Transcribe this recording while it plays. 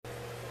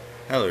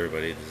Hello,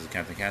 everybody. This is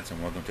Captain Cats, and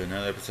welcome to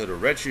another episode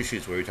of Red Shoe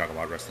Shoots, where we talk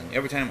about wrestling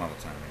every time, all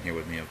the time. And here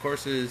with me, of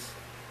course, is.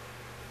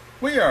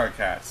 We are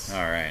cats.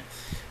 All right.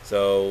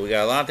 So we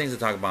got a lot of things to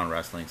talk about in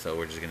wrestling, so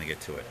we're just gonna get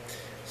to it.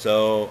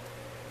 So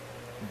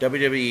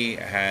WWE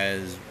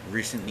has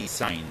recently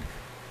signed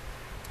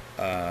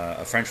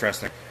a French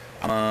wrestler,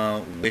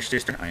 Ama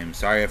Winchester. I am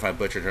sorry if I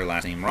butchered her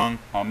last name wrong.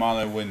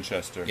 Amala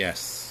Winchester.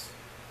 Yes.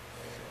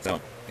 So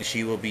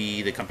she will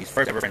be the company's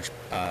first ever French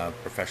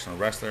professional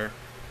wrestler.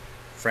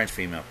 French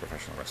female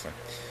professional wrestler,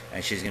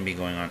 and she's going to be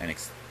going on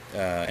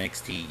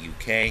NXT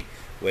UK,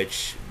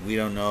 which we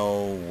don't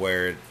know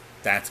where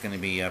that's going to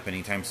be up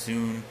anytime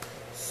soon.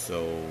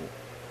 So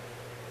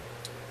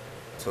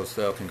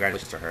still,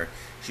 congratulations to her.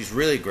 She's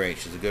really great.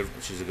 She's a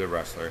good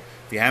wrestler.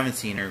 If you haven't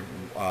seen her,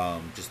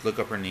 just look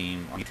up her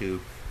name on YouTube.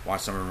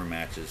 Watch some of her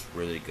matches.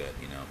 Really good.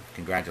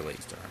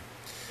 Congratulations to her.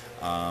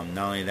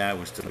 Not only that,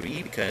 we're still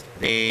WWE because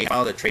they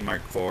filed a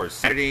trademark for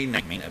Saturday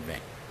Night Main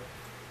Event.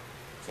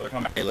 So it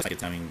looks like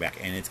it's coming back,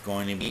 and it's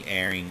going to be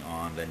airing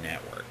on the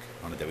network,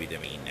 on the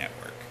WWE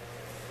network.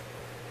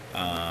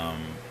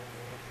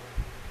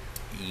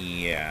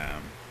 Yeah.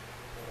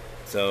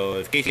 So,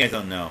 in case you guys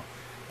don't know,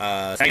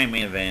 Saturday Night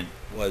Main Event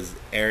was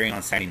airing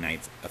on Saturday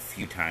nights a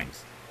few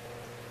times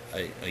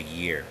a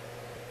year.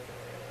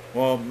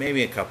 Well,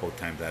 maybe a couple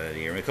times out of the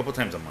year, a couple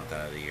times a month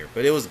out of the year,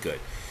 but it was good.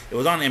 It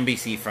was on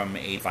NBC from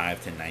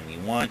 85 to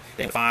 91,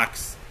 then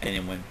Fox,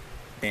 and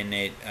then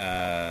it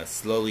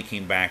slowly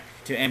came back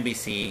to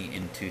NBC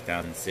in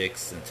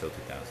 2006 until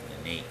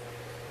 2008.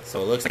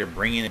 So it looks like they're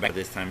bringing it back.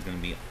 This time it's going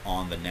to be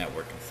on the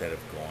network instead of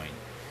going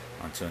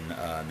onto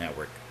a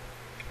network.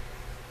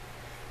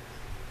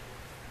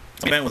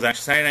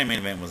 Saturday Night Main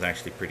Event was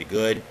actually pretty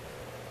good.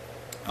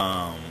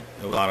 There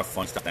was a lot of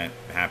fun stuff that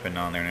happened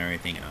on there and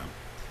everything.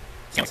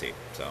 Can't see.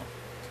 So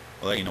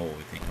I'll let you know what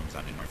we think comes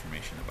out in more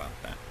information about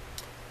that.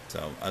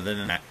 So other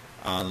than that,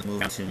 let's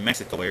move on to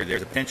Mexico, where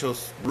there's a potential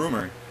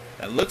rumor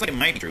that looks like it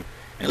might be true.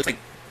 And it looks like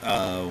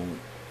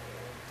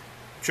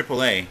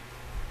AAA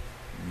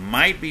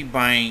might be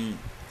buying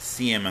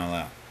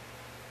CMLL.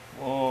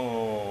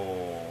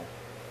 Oh.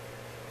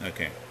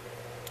 Okay.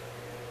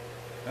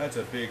 That's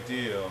a big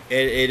deal.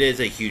 It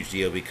is a huge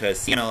deal because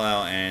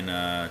CMLL and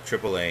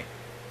AAA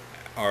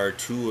are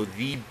two of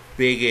the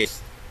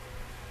biggest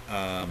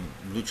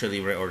lucha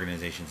libre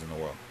organizations in the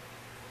world.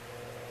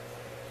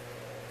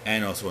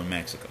 And also in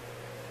Mexico.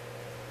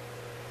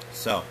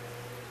 So,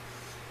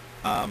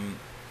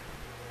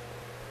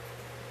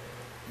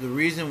 the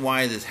reason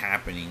why this is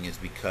happening is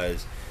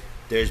because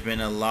there's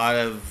been a lot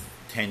of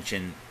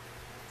tension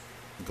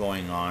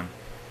going on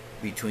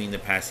between the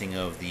passing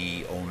of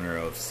the owner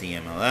of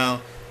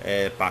CMLL,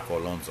 Paco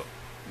Alonso.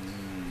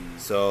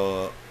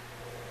 So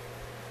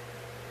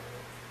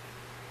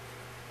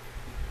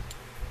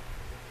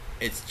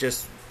it's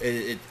just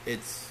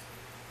it's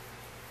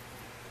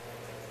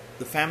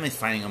the family's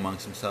fighting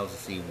amongst themselves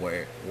to see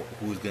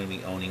who's going to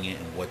be owning it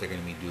and what they're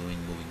going to be doing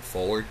moving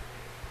forward.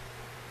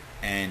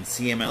 And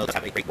CMLL does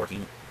have a great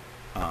working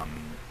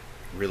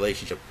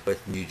relationship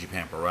with New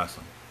Japan Pro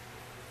Wrestling.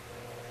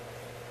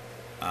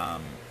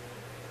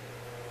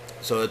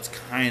 So it's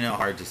kind of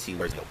hard to see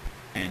where's it.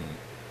 And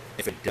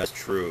if it does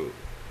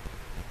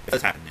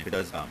happen, if it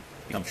does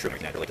become true,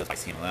 everything that does by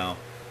CMLL,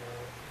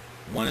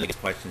 one of the biggest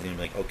questions is going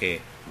to be like,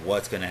 okay,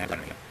 what's going to happen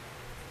here?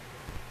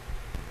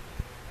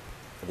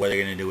 What are they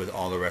going to do with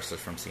all the wrestlers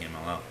from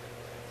CMLL?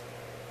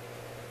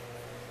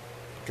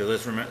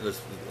 Because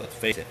let's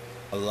face it,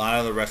 a lot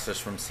of the wrestlers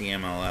from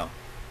CMLL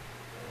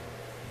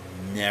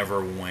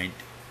never went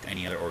to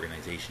any other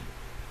organization.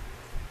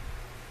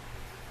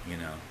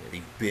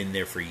 They've been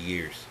there for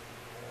years.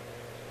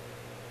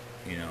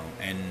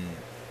 And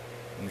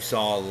you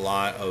saw a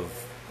lot of,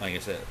 like I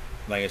said,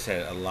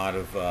 a lot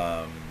of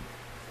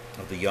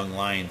the young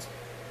lions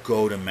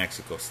go to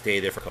Mexico, stay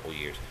there for a couple of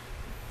years,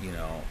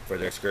 for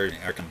their excursion,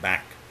 or come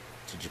back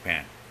to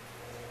Japan.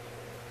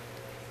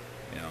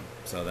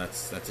 So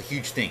that's a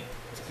huge thing.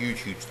 It's a huge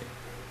thing.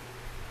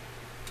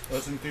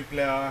 Doesn't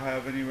AAA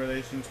have any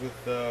relations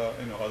with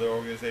other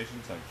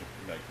organizations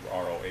like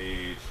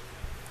ROH?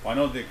 Well, I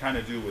know they kind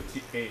of do with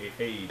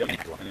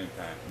AEW and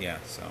Impact. Yeah.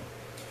 So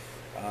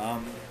I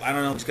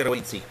don't know. We just gotta wait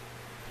and see.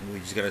 We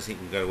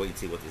gotta wait and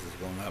see what this is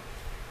going up.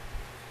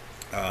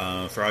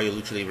 For all you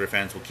Lucha Libre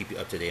fans, we'll keep you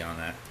up to date on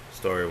that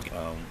story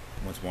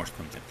once more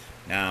comes in.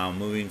 Now,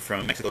 moving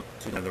from Mexico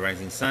to the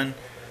Rising Sun,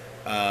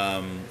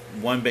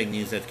 one big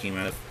news that came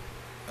out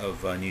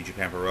of New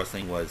Japan Pro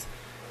Wrestling was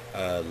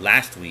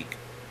last week.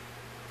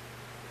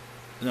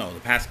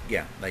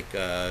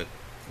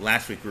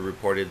 Last week we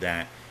reported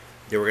that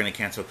they were going to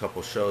cancel a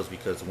couple shows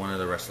because one of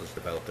the wrestlers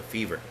developed a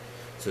fever.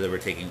 So they were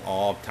taking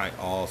all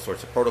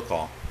sorts of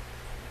protocol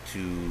to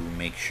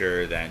make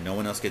sure that no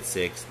one else gets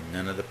sick,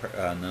 none of the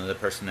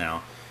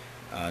personnel,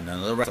 none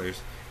of the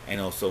wrestlers,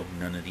 and also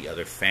none of the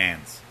other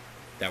fans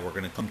that were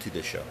going to come to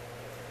the show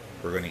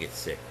were going to get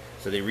sick.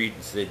 So they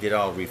did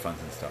all refunds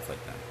and stuff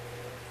like that.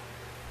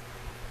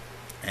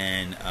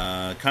 And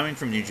coming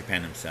from New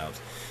Japan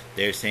themselves,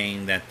 they're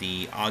saying that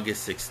the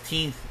August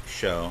 16th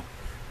show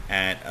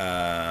at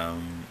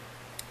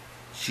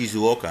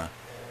Shizuoka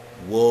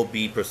will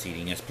be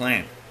proceeding as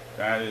planned.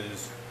 That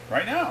is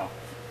right now.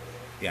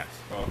 Yes,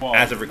 Well,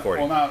 as of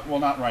recording. Not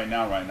right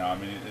now. Right now. I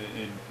mean,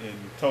 in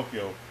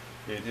Tokyo,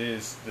 it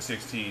is the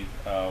 16th,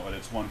 but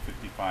it's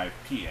 1:55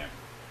 p.m.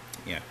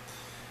 Yeah,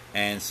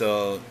 and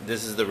so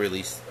this is the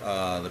release,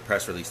 the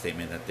press release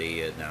statement that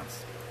they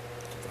announced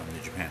from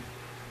New Japan.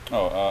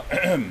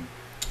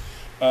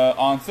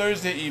 On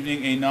Thursday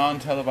evening, a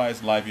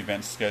non-televised live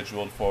event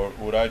scheduled for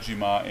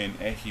Urajima in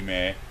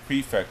Ehime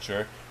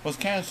Prefecture was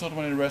cancelled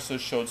when a wrestler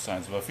showed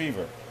signs of a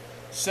fever.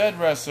 Said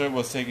wrestler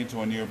was taken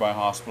to a nearby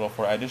hospital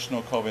for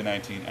additional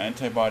COVID-19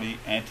 antibody,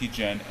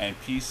 antigen, and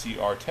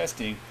PCR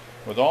testing,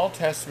 with all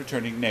tests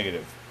returning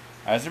negative.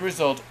 As a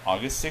result,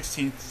 August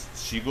 16th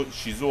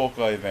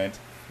Shizuoka event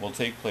will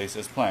take place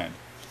as planned.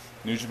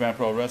 New Japan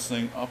Pro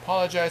Wrestling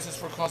apologizes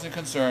for causing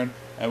concern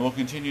and will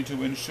continue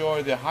to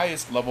ensure the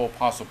highest level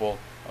possible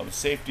of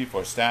safety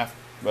for staff,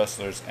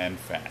 wrestlers, and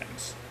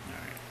fans.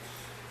 Alright.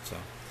 So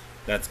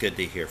that's good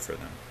to hear for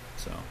them.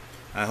 So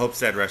I hope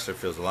said wrestler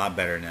feels a lot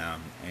better now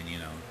and,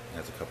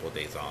 has a couple of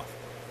days off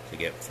to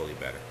get fully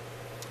better.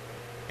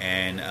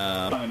 And,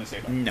 Not going to say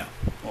that. no.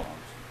 Hold on.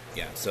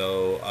 Yeah,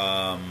 so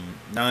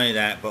not only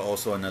that, but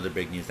also another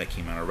big news that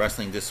came out of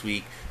wrestling this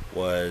week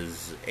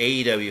was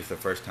AEW for the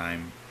first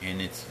time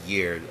in its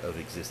year of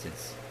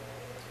existence.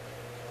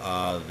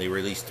 They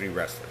released 3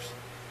 wrestlers.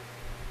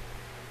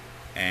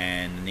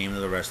 And the name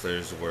of the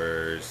wrestlers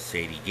were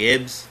Sadie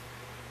Gibbs,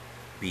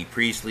 Bea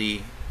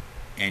Priestley,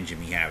 and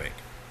Jimmy Havoc.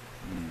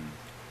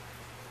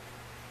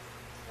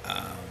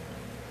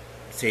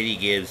 Sadie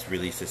Gibbs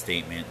released a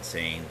statement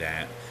saying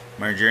that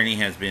my journey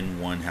has been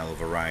one hell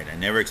of a ride. I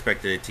never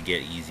expected it to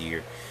get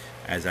easier,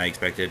 as I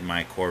expected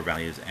my core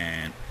values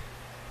and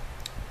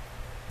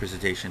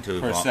perception to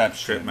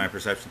evolve. My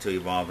perception to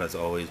evolve has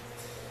always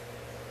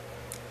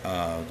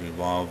to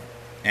evolve,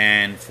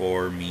 and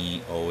for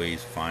me,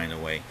 always find a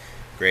way.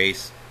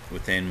 Grace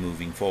within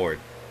moving forward.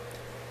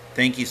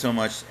 Thank you so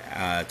much,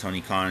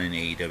 Tony Khan and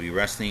AEW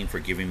Wrestling, for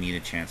giving me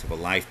the chance of a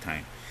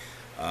lifetime.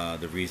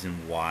 The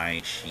reason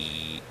why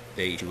she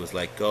was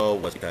let go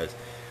was because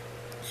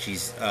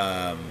she's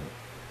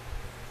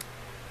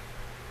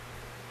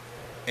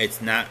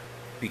it's not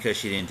because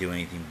she didn't do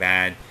anything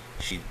bad.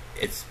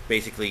 It's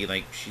basically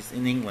like she's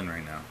in England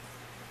right now.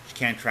 She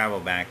can't travel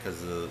back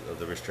because of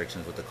the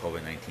restrictions with the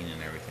COVID-19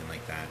 and everything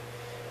like that,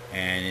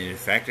 and it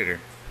affected her.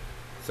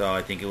 So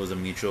I think it was a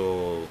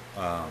mutual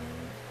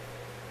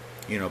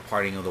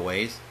parting of the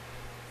ways.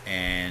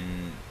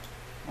 And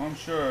I'm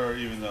sure,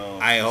 even though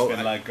it's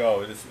been let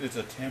go, it's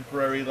a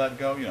temporary let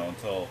go,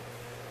 until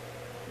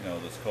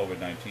this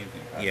COVID-19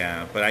 thing passes.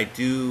 Yeah, but I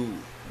do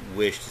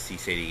wish to see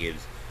Sadie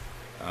Gibbs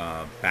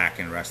back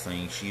in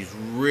wrestling. She's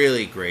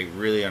really great,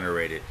 really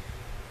underrated.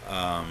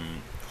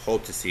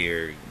 Hope to see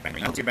her back.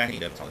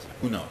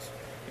 Who knows,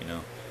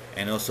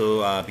 And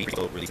also, Bea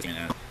Priestley released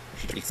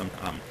she released some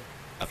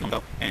a film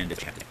ago, and this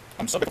chapter.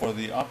 I'm so grateful for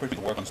the opportunity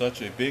to work on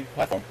such a big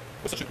platform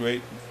with such a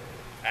great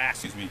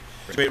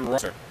great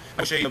roster.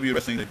 I wish AEW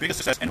Wrestling the biggest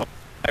success and hope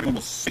everyone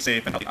will stay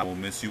safe and healthy. I will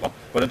miss you all.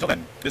 But until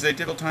then, this is a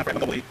difficult time for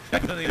everybody. I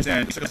completely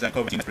understand the circumstances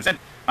that COVID-19 has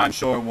presented. I'm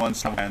sure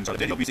once time ends,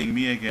 you'll be seeing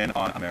me again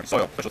on American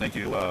soil. Special thank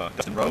you,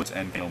 Dustin Rhodes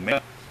and Daniel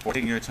Maya, for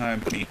taking your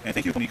time with me. And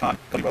thank you, Tony Khan,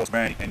 Cody Rose,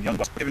 Brandy, and Young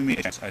Bucks for giving me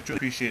a chance. I truly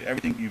appreciate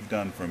everything you've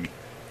done for me.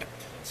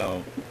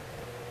 So,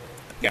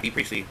 Bea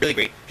Priestley, really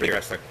great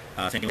wrestler.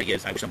 Same thing with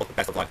Gibbs. I wish them both the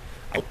best of luck.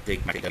 I hope they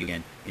might take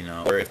again,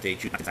 or if they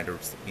choose not to decide to,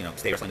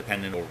 stay wrestling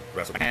independent or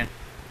wrestle back,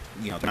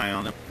 keep an eye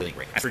on them. Really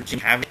great. As for Jim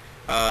Havoc,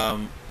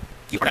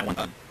 he heard that one,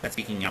 that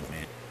speaking out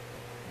movement,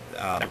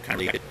 that kind of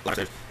really a lot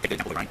of take an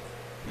example of Ryan.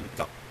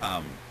 So,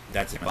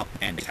 that's it well,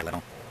 and they just let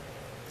on.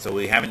 So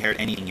we haven't heard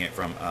anything yet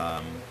from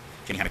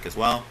Jimmy Havoc as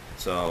well.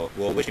 So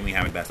we'll wish Jimmy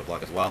Havoc best of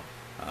luck as well.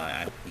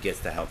 I hope he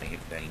gets the help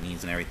that he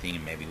needs and everything,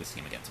 and maybe we'll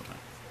see him again sometime.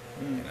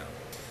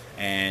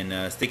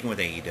 And sticking with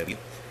AEW,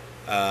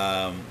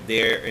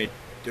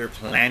 they're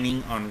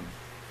planning on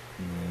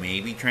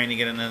maybe trying to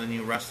get another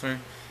new wrestler,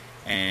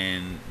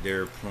 and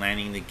they're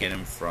planning to get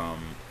him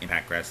from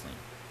Impact Wrestling.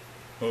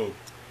 Oh.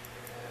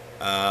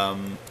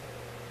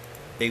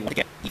 They want to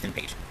get Ethan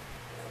Page.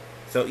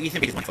 So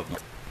Ethan Page is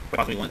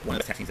probably one of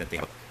the tag teams that they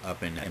have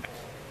up in Impact.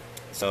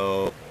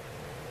 So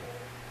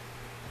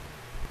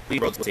Lee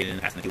Rhodes stated in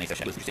the past in the Q&A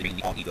session, he was interested in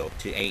bringing the All Ego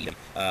to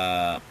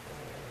AEW.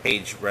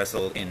 Page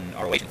wrestled in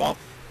ROH involved,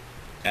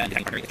 and the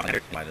partner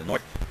Continental by the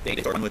North. They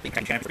did run with the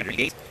Impact champion for 30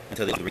 days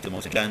until they reached the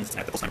most guns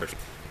at the post anniversary.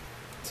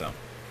 So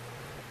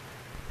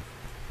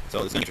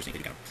it's interesting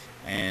to go.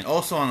 And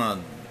also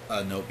on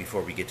a note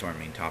before we get to our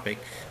main topic,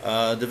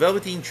 the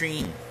Velveteen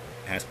Dream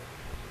is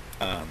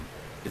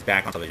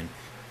back on television,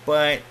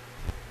 but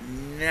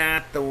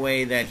not the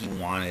way that he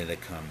wanted to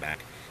come back.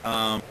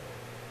 So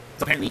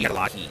apparently he had a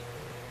lot of heat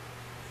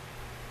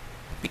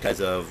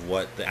because of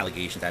what the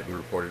allegations that were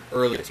reported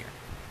earlier this year.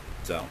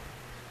 So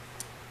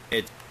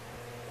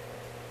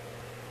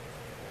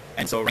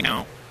right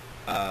now,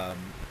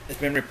 it's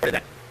been reported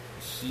that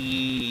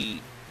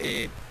he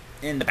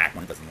in the back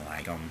one doesn't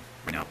like him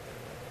right now.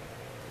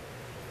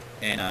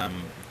 And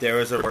there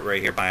was a report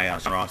right here by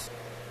Sean Ross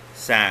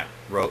Sapp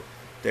wrote,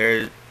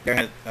 there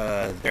had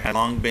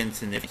long been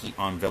significant heat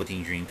on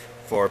Velveteen Dream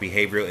for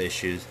behavioral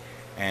issues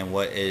and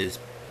what is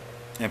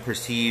and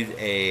perceived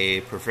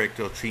a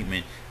preferential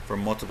treatment for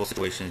multiple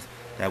situations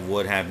that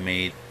would have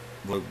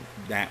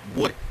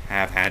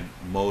had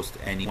most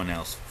anyone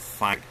else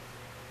fired.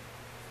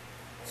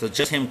 So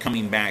just him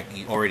coming back,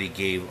 he already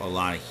gave a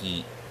lot of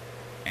heat,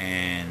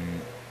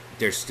 and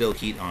there's still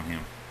heat on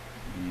him,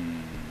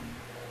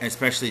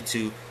 especially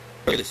to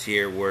this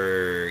year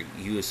where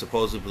he was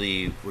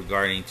supposedly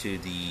regarding to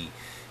the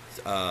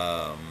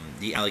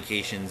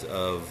allegations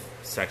of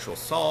sexual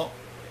assault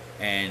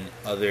and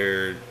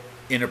other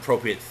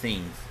inappropriate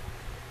things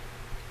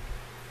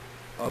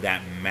of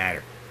that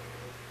matter.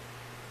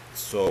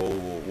 So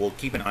we'll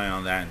keep an eye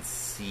on that and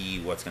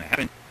see what's going to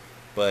happen.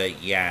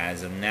 But yeah,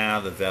 as of now,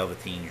 the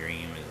Velveteen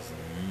Dream is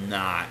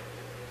not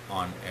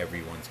on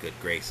everyone's good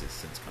graces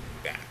since coming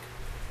back.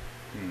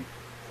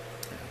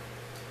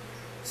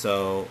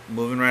 So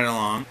moving right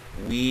along,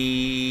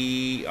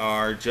 we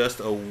are just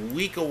a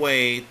week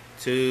away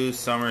to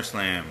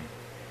SummerSlam.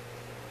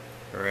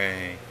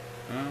 Hooray!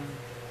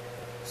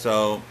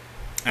 So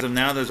as of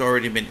now, there's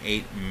already been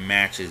 8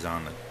 matches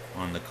on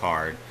the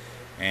card,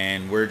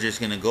 and we're just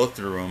gonna go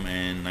through them.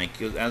 And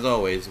like as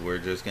always, we're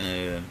just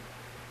gonna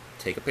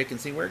take a pick and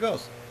see where it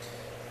goes.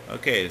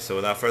 Okay, so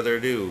without further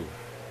ado,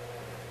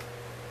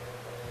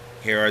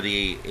 here are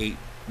the 8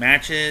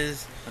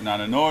 matches. Not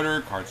in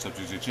order, card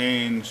subject to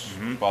change,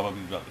 blah, blah,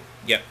 blah, blah.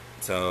 Yep,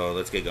 so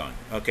let's get going.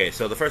 Okay,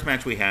 so the first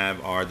match we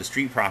have are the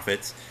Street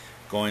Profits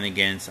going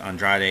against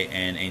Andrade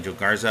and Angel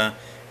Garza.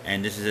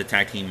 And this is a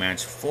tag team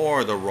match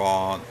for the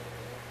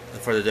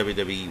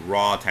WWE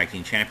Raw Tag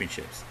Team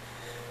Championships.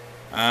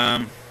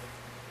 I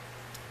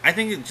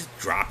think just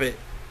drop it.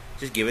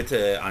 Just give it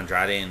to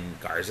Andrade and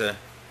Garza.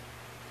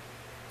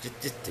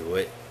 Just do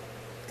it.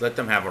 Let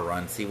them have a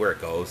run. See where it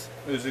goes.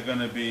 Is it going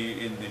to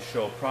be in the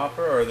show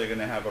proper, or are they going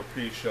to have a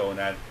pre-show and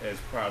that is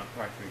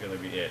practically going to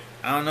be it?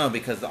 I don't know,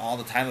 because all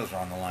the titles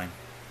are on the line.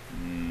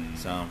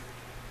 So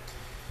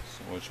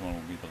which one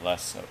will be the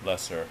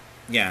lesser?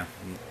 Yeah.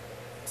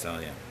 So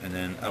yeah, and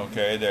then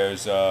okay,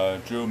 there's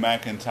Drew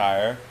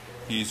McIntyre.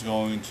 He's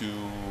going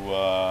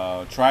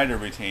to try to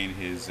retain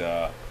his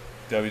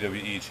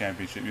WWE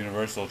Championship,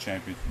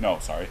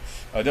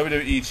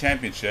 WWE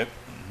Championship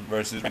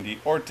versus Randy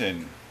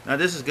Orton. Now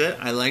this is good.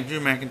 I like Drew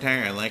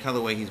McIntyre. I like how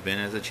the way he's been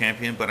as a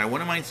champion, but I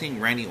wouldn't mind seeing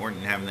Randy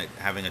Orton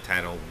having a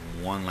title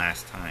one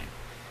last time.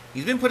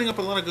 He's been putting up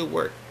a lot of good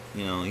work.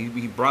 You know,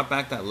 he brought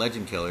back that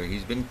Legend Killer.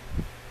 He's been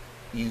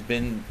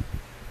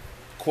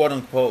quote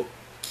unquote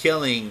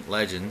killing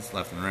legends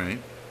left and right.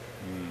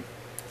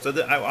 So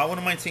I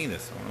wouldn't mind seeing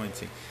this.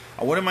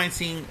 I wouldn't mind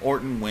seeing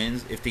Orton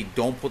wins if they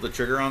don't pull the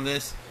trigger on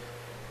this.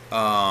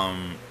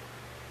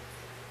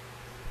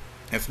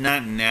 If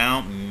not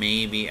now,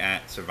 maybe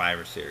at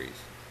Survivor Series.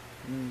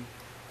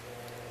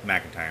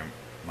 McIntyre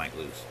might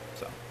lose.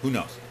 So who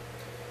knows?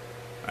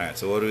 All right.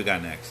 So what do we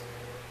got next?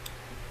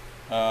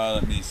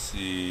 Let me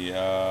see. We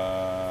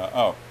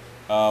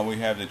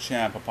have the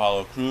champ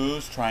Apollo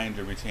Crews trying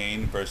to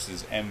retain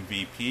versus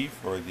MVP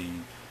for the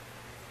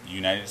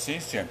United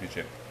States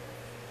Championship.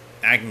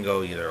 I can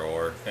go either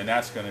or, and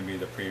that's going to be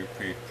the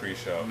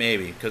pre-show.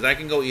 Maybe because I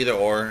can go either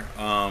or.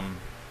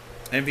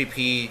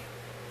 MVP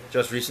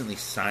just recently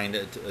signed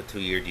a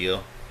 2-year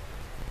deal,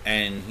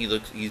 and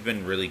he's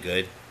been really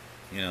good.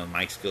 You know,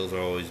 mic skills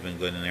have always been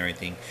good and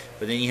everything.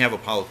 But then you have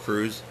Apollo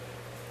Crews.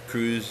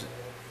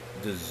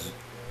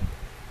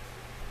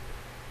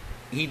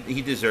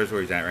 He deserves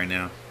where he's at right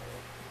now.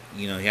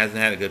 You know, he hasn't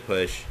had a good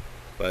push,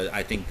 but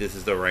I think this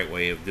is the right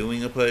way of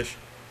doing a push.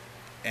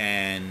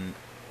 And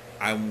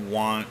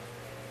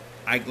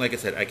like I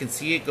said, I can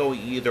see it go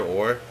either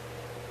or.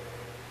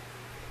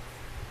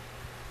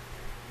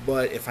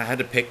 But if I had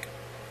to pick,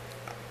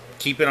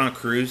 keep it on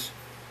Crews,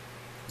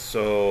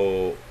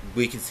 so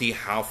we can see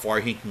how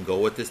far he can go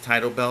with this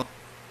title belt.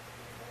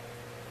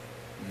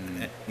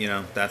 You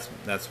know, that's me.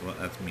 That's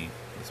what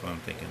I'm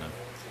thinking of.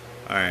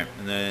 All right,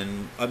 and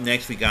then up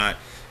next we got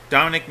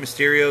Dominic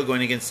Mysterio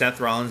going against Seth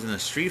Rollins in a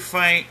street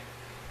fight.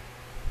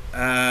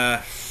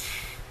 Could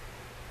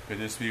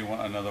this be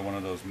another one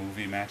of those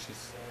movie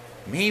matches?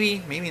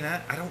 Maybe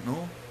not. I don't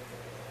know.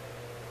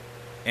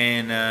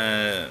 And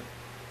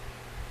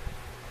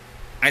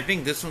I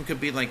think this one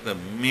could be like the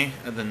meh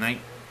of the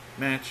night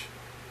match.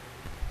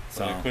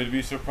 So it could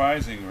be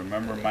surprising.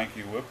 Remember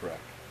Mikey Whipwreck?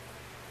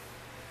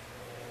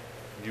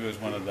 He was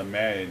one of the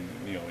men,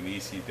 in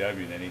ECW,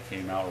 and then he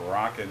came out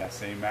rocking that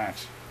same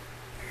match.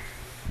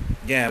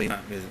 Yeah,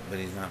 but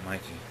he's not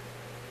Mikey.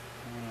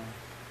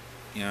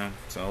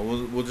 So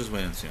we'll just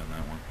wait and see on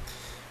that one.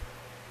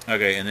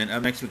 Okay, and then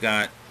up next we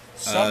got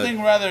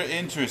something rather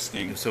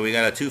interesting. So we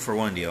got a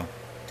 2-for-1 deal.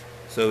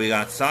 So we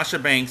got Sasha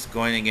Banks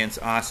going against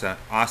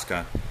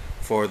Asuka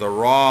for the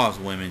Raw's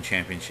Women's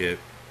Championship.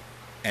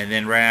 And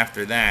then right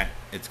after that,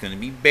 it's going to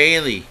be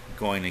Bayley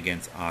going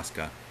against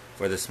Asuka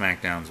for the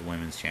SmackDown's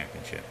Women's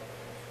Championship.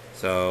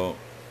 So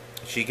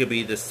she could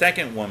be the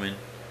second woman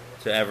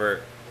to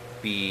ever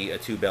be a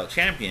 2-belt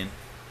champion,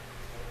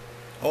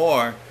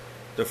 or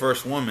the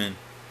first woman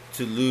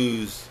to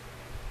lose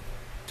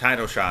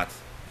title shots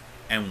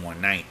in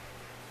one night.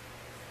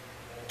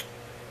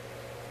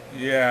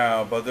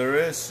 Yeah, but there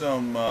is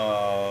some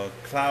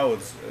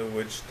clouds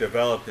which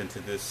developed into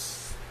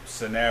this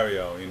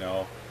scenario, you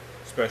know,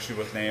 especially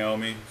with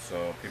Naomi.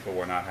 So people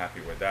were not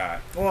happy with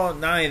that. Well,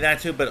 not only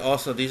that too, but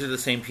also these are the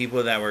same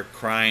people that were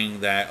crying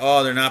that,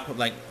 oh, they're not,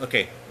 like,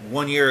 okay,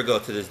 1 year ago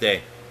to this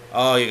day,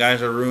 oh, you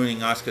guys are ruining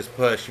Asuka's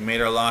push. You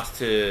made her loss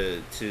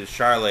to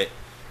Charlotte,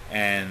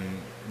 and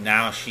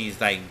now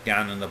she's like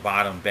down in the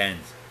bottom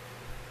bends.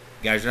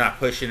 You guys are not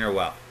pushing her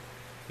well.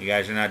 You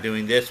guys are not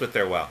doing this with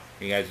her well.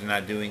 You guys are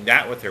not doing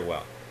that with her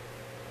well.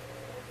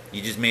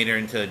 You just made her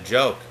into a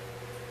joke.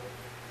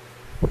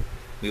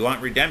 We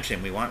want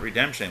redemption. We want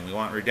redemption. We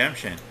want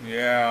redemption.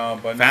 Yeah,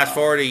 but fast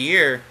forward a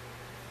year.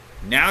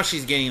 Now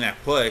she's getting that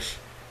push.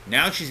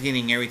 Now she's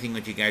getting everything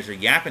that you guys are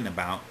yapping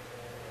about.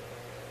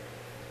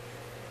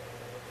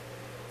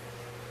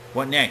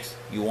 What next?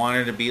 You want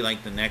her to be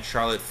like the next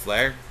Charlotte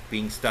Flair,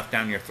 being stuffed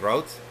down your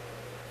throats?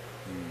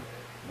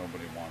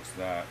 Nobody wants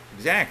that.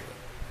 Exactly.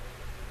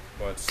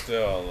 But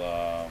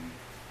still,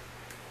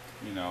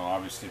 you know,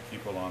 obviously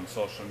people on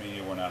social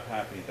media were not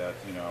happy that,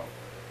 you know,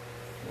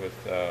 with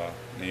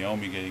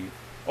Naomi getting...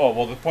 Oh,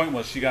 well, the point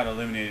was she got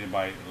eliminated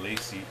by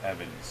Lacey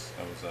Evans.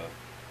 That was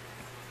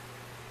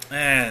a...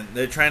 And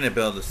they're trying to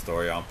build a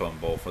story up on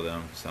both of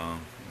them, so...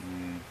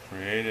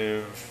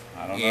 creative.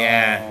 I don't know.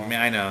 Yeah, I mean,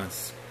 I know.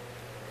 It's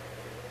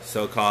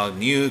so-called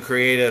new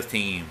creative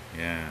team.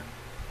 Yeah.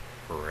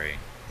 Hooray.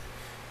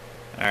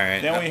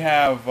 Alright. Then we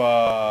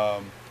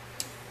have...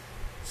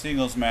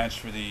 singles match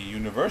for the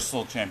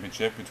Universal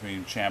Championship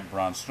between champ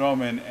Braun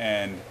Strowman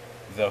and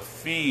The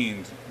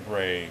Fiend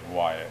Bray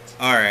Wyatt.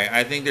 Alright,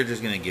 I think they're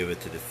just going to give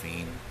it to The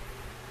Fiend.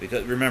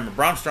 Because, remember,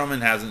 Braun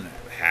Strowman hasn't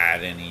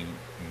had any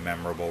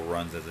memorable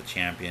runs as a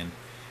champion.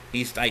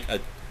 He's like a...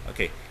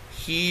 Okay,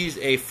 he's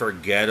a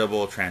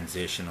forgettable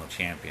transitional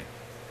champion.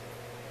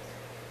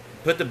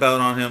 Put the belt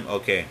on him,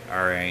 okay,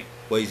 alright.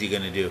 What is he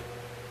going to do?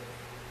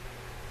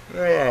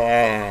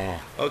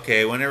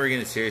 Okay, when are we going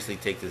to seriously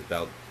take this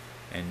belt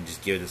and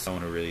just give it to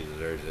someone who really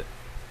deserves it?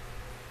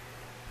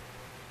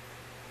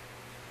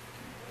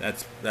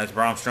 That's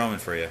Braun Strowman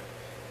for you.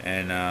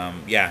 And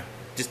yeah,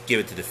 just give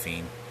it to The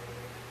Fiend.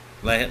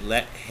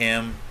 Let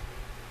him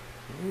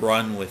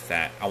run with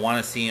that. I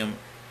want to see him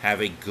have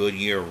a good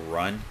year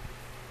run,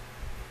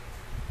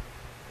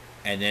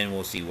 and then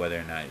we'll see whether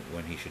or not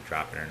when he should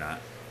drop it or not.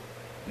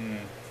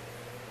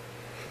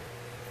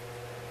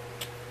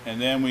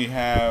 And then we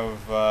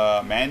have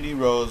Mandy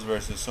Rose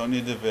versus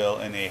Sonya Deville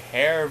in a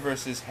hair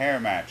versus hair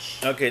match.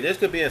 Okay, this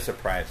could be a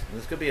surprise.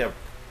 This could be a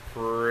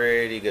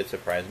pretty good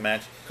surprise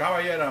match.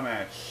 Caballero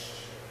match.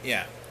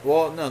 Yeah.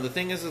 Well, no, the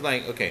thing is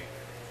like, okay,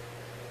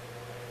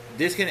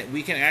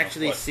 we can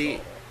actually see.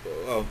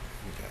 Oh, okay.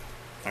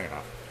 Knock it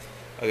off.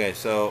 Okay,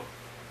 so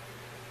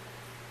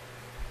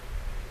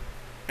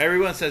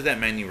everyone says that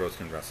Mandy Rose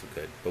can wrestle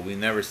good, but we've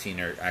never seen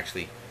her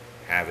actually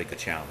have a good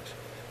challenge.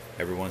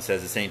 Everyone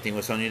says the same thing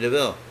with Sonya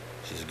Deville.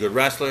 She's a good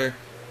wrestler,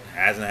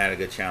 hasn't had a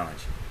good challenge.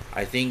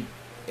 I think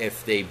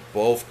if they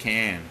both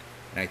can,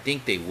 and I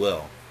think they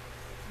will,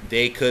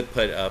 they could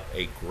put up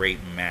a great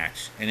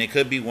match, and it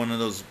could be one of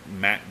those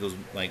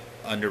like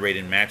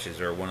underrated matches,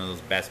 or one of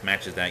those best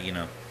matches that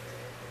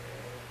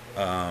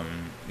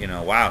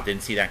wow,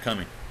 didn't see that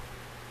coming.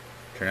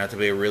 Turned out to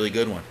be a really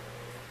good one.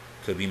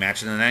 Could be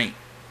match of the night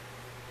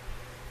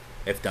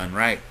if done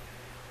right.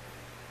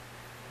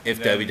 If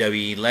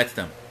WWE lets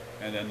them.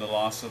 And then the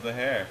loss of the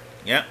hair.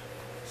 Yep.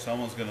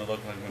 Someone's going to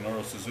look like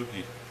Minoru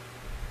Suzuki.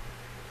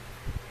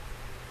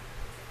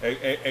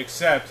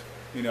 Except,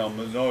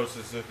 Minoru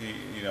Suzuki,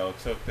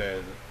 took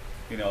the,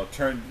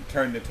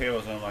 turned the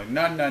tables and I'm like,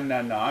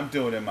 no, I'm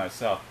doing it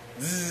myself.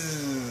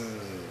 Zzz.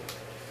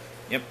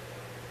 Yep.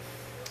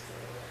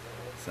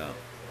 So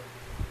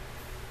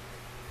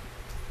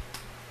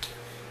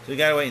we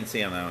gotta wait and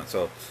see on that one.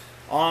 So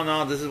all in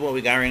all, this is what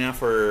we got right now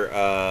for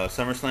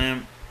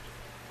SummerSlam.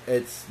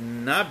 It's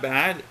not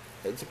bad.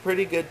 It's a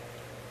pretty good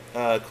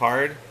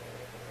card.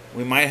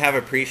 We might have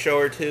a pre-show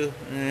or two.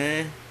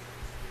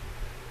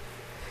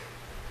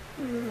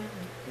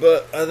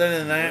 But other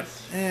than that,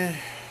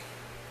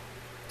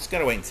 just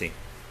gotta wait and see.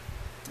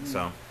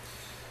 So,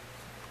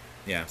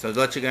 yeah. So to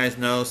let you guys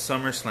know,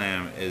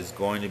 SummerSlam is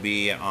going to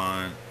be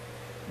on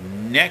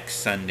next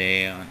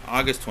Sunday on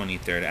August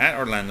 23rd at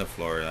Orlando,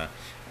 Florida,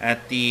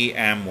 at the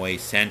Amway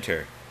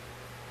Center.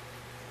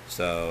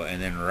 So,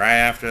 and then right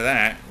after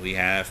that, we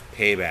have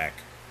Payback.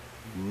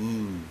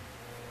 Ooh.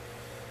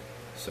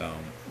 So.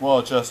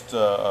 Well, just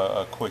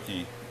a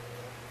quickie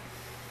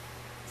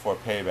for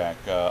Payback.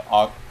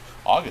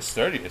 August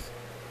 30th.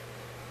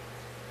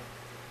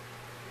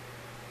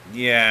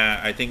 Yeah,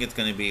 I think it's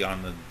going to be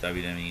on the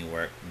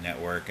WWE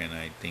network, and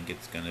I think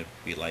it's going to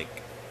be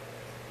like...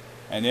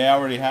 And they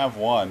already have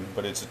one,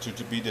 but it's a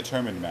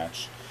to-be-determined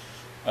match.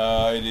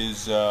 It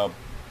is the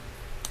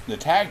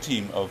tag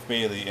team of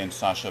Bayley and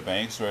Sasha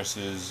Banks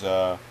versus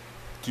to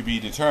be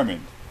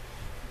determined.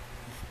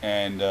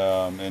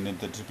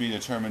 to be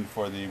determined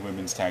for the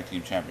women's tag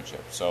team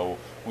championship. So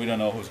we don't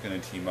know who's going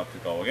to team up to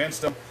go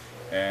against them,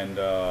 and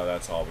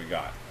that's all we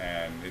got.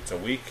 And it's a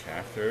week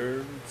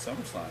after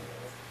SummerSlam.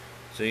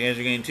 So you guys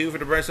are getting 2 for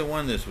the price of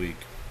 1 this week.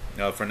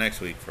 No, for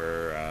next week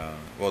for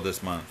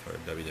this month for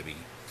WWE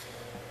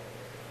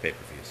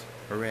pay-per-views.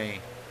 Hooray!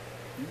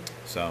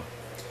 So,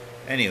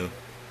 anywho.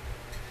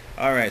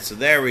 Alright, so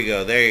there we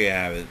go. There you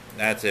have it.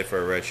 That's it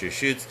for Red Shoe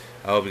Shoots.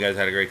 I hope you guys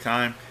had a great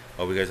time.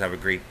 I hope you guys have a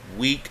great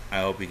week.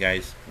 I hope you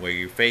guys wear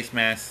your face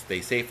masks.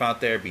 Stay safe out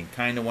there. Be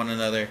kind to one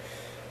another.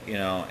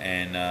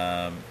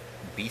 And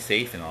be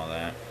safe and all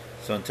that.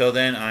 So until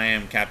then, I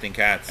am Captain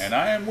Katz. And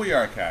I am We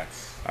Are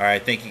Cats.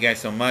 Alright, thank you guys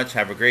so much.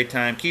 Have a great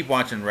time. Keep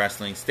watching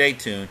wrestling. Stay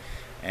tuned.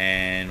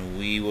 And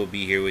we will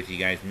be here with you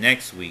guys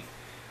next week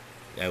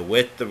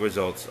with the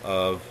results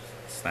of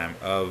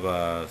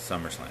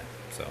SummerSlam.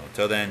 So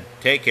until then,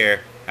 take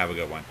care. Have a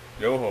good one.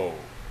 Yo ho.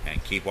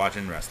 And keep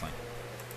watching wrestling.